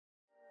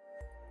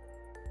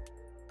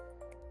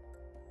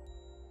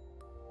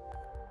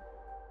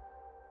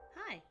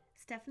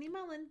Stefanie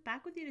Mullen,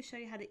 back with you to show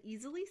you how to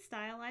easily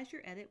stylize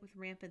your edit with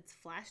Rampant's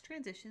flash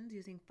transitions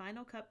using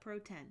Final Cut Pro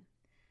 10.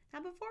 Now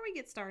before we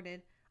get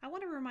started, I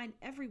want to remind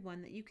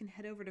everyone that you can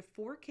head over to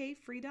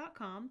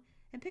 4kfree.com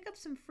and pick up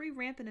some free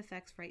Rampant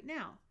effects right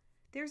now.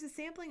 There's a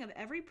sampling of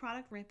every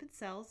product Rampant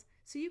sells,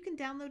 so you can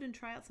download and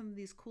try out some of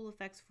these cool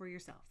effects for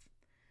yourself.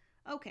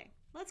 Okay,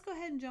 let's go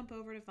ahead and jump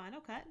over to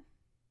Final Cut.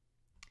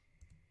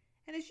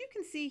 And as you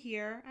can see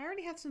here, I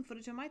already have some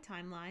footage on my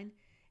timeline,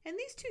 and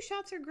these two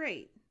shots are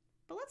great.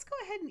 But let's go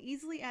ahead and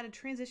easily add a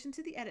transition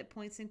to the edit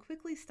points and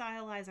quickly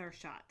stylize our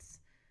shots.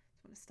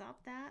 So I'm going to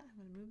stop that. I'm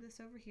going to move this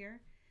over here.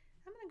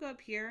 I'm going to go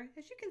up here.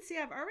 As you can see,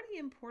 I've already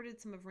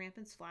imported some of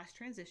Rampant's flash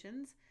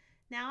transitions.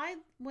 Now I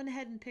went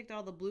ahead and picked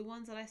all the blue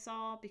ones that I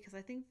saw because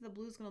I think the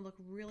blue is going to look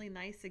really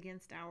nice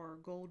against our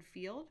gold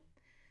field.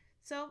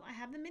 So I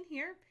have them in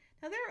here.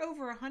 Now there are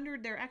over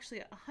 100, there are actually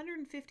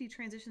 150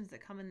 transitions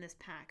that come in this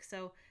pack.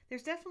 So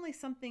there's definitely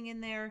something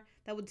in there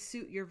that would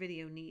suit your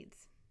video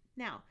needs.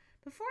 Now,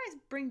 before I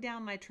bring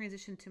down my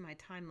transition to my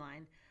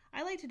timeline,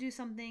 I like to do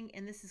something,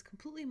 and this is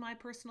completely my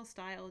personal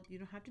style. You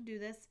don't have to do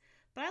this,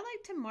 but I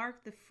like to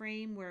mark the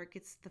frame where it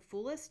gets the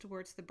fullest,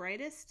 where it's the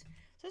brightest.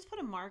 So just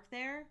put a mark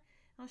there.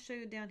 I'll show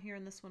you down here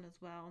in this one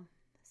as well.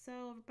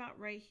 So about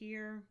right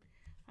here,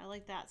 I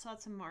like that. So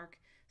that's a mark.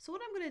 So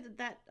what I'm going to,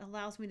 that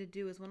allows me to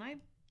do is when I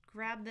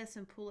grab this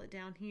and pull it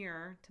down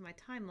here to my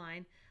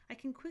timeline, I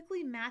can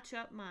quickly match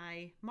up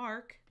my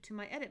mark to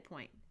my edit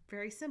point.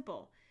 Very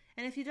simple.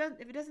 And if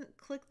it doesn't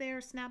click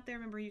there, snap there,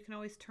 remember you can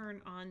always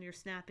turn on your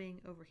snapping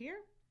over here.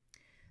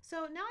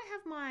 So now I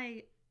have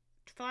my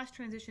flash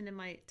transition in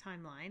my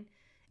timeline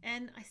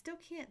and I still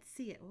can't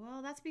see it.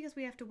 Well, that's because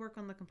we have to work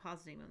on the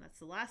compositing mode. That's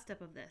the last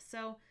step of this.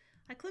 So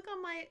I click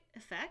on my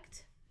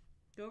effect,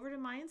 go over to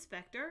my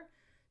inspector,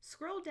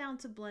 scroll down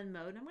to blend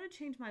mode. I'm going to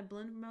change my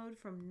blend mode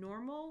from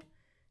normal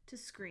to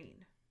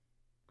screen.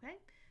 Okay.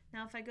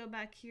 Now if I go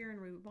back here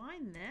and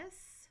rewind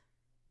this,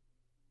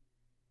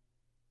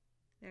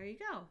 there you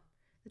go.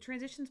 The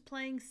transition's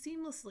playing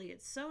seamlessly.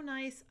 It's so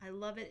nice. I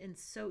love it and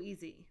so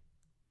easy.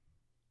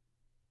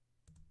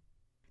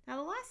 Now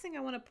the last thing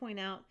I want to point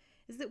out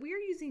is that we are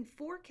using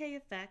 4K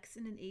effects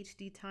in an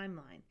HD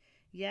timeline.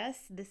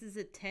 Yes, this is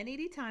a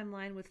 1080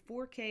 timeline with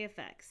 4K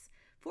effects.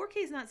 4K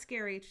is not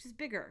scary, it's just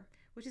bigger,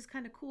 which is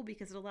kind of cool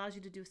because it allows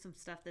you to do some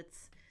stuff that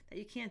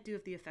you can't do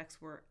if the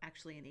effects were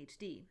actually in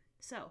HD.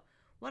 So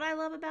what I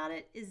love about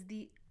it is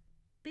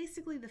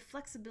basically the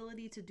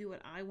flexibility to do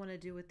what I want to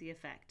do with the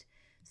effect.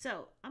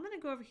 So I'm going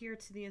to go over here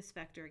to the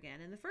inspector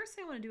again, and the first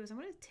thing I want to do is I'm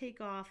going to take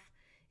off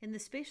in the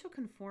spatial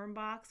conform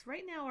box.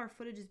 Right now our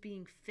footage is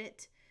being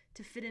fit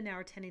in our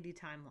 1080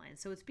 timeline,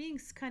 so it's being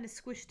kind of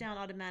squished down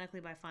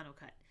automatically by Final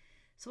Cut.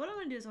 So what I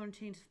want to do is I want to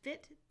change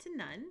fit to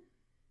none.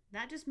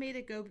 That just made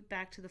it go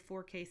back to the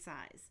 4K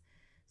size.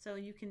 So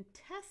you can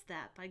test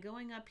that by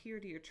going up here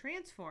to your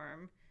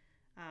transform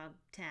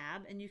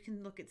tab, and you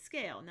can look at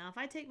scale. Now if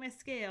I take my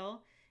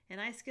scale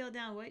and I scale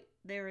down, wait,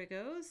 there it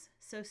goes.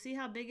 So see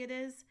how big it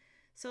is?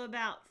 So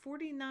about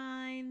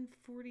 47%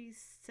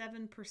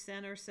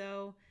 or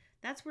so,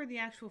 that's where the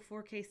actual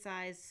 4K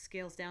size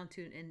scales down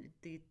to in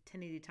the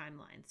 1080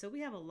 timeline. So we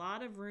have a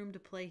lot of room to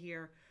play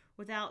here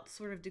without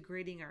sort of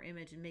degrading our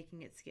image and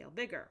making it scale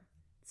bigger.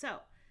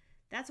 So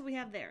that's what we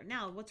have there.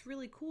 Now what's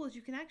really cool is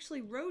you can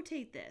actually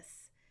rotate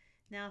this.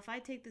 Now if I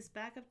take this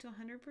back up to 100%,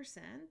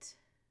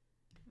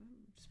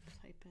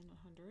 just type in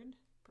 100%.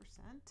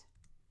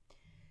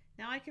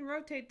 Now I can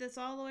rotate this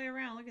all the way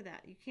around. Look at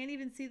that. You can't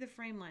even see the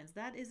frame lines.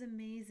 That is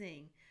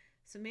amazing.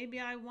 So maybe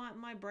I want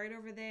my bright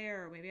over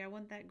there, or maybe I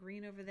want that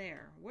green over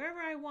there. Wherever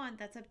I want,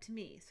 that's up to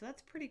me. So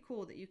that's pretty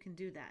cool that you can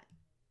do that.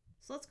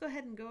 So let's go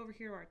ahead and go over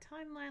here to our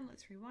timeline.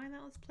 Let's rewind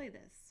that. Let's play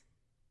this.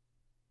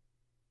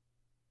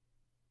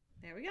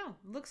 There we go.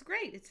 Looks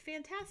great. It's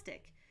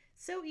fantastic.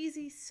 So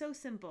easy, so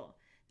simple.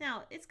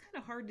 Now it's kind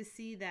of hard to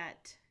see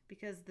that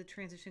because the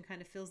transition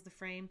kind of fills the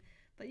frame,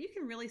 but you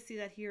can really see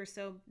that here.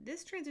 So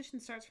this transition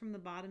starts from the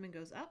bottom and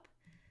goes up.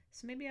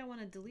 So maybe I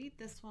want to delete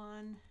this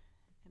one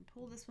and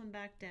pull this one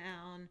back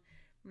down.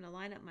 I'm going to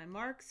line up my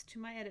marks to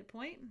my edit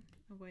point.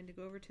 I'm going to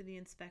go over to the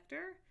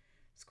inspector,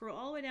 scroll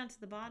all the way down to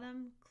the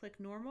bottom, click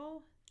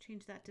normal,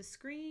 change that to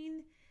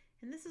screen,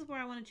 and this is where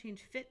I want to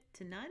change fit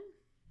to none.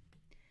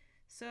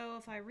 So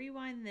if I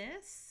rewind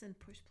this and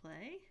push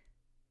play,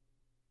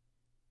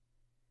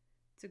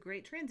 it's a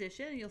great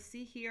transition. You'll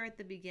see here at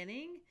the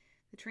beginning,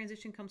 the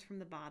transition comes from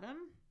the bottom.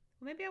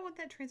 Well, maybe I want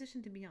that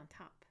transition to be on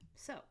top.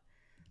 So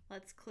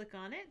let's click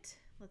on it.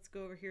 Let's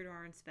go over here to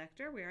our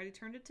inspector. We already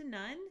turned it to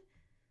none.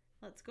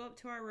 Let's go up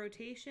to our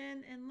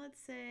rotation and let's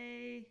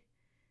say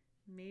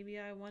maybe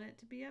I want it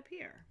to be up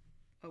here.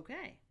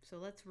 Okay, so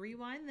let's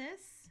rewind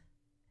this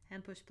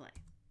and push play.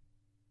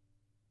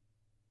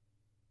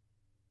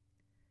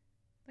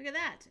 Look at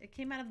that. It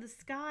came out of the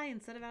sky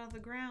instead of out of the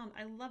ground.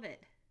 I love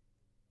it.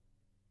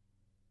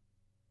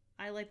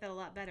 I like that a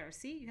lot better.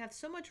 See, you have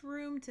so much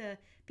room to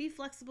be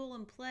flexible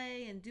and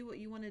play and do what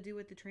you want to do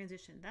with the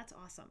transition. That's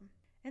awesome.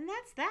 And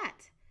that's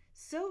that.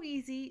 So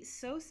easy,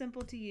 so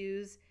simple to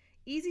use.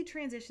 Easy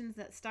transitions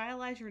that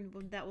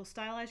will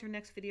stylize your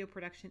next video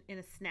production in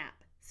a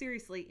snap.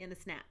 Seriously, in a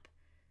snap.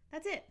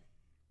 That's it.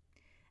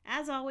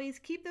 As always,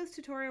 keep those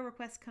tutorial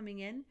requests coming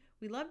in.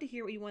 We love to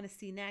hear what you want to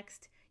see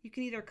next. You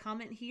can either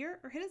comment here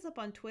or hit us up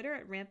on Twitter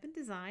at Rampant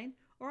Design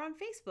or on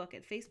Facebook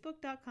at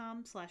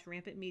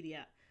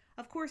facebook.com/rampantmedia.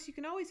 Of course, you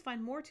can always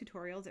find more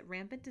tutorials at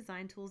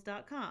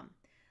rampantdesigntools.com.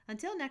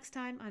 Until next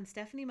time, I'm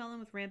Stefanie Mullen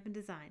with Rampant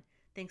Design.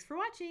 Thanks for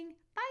watching.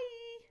 Bye!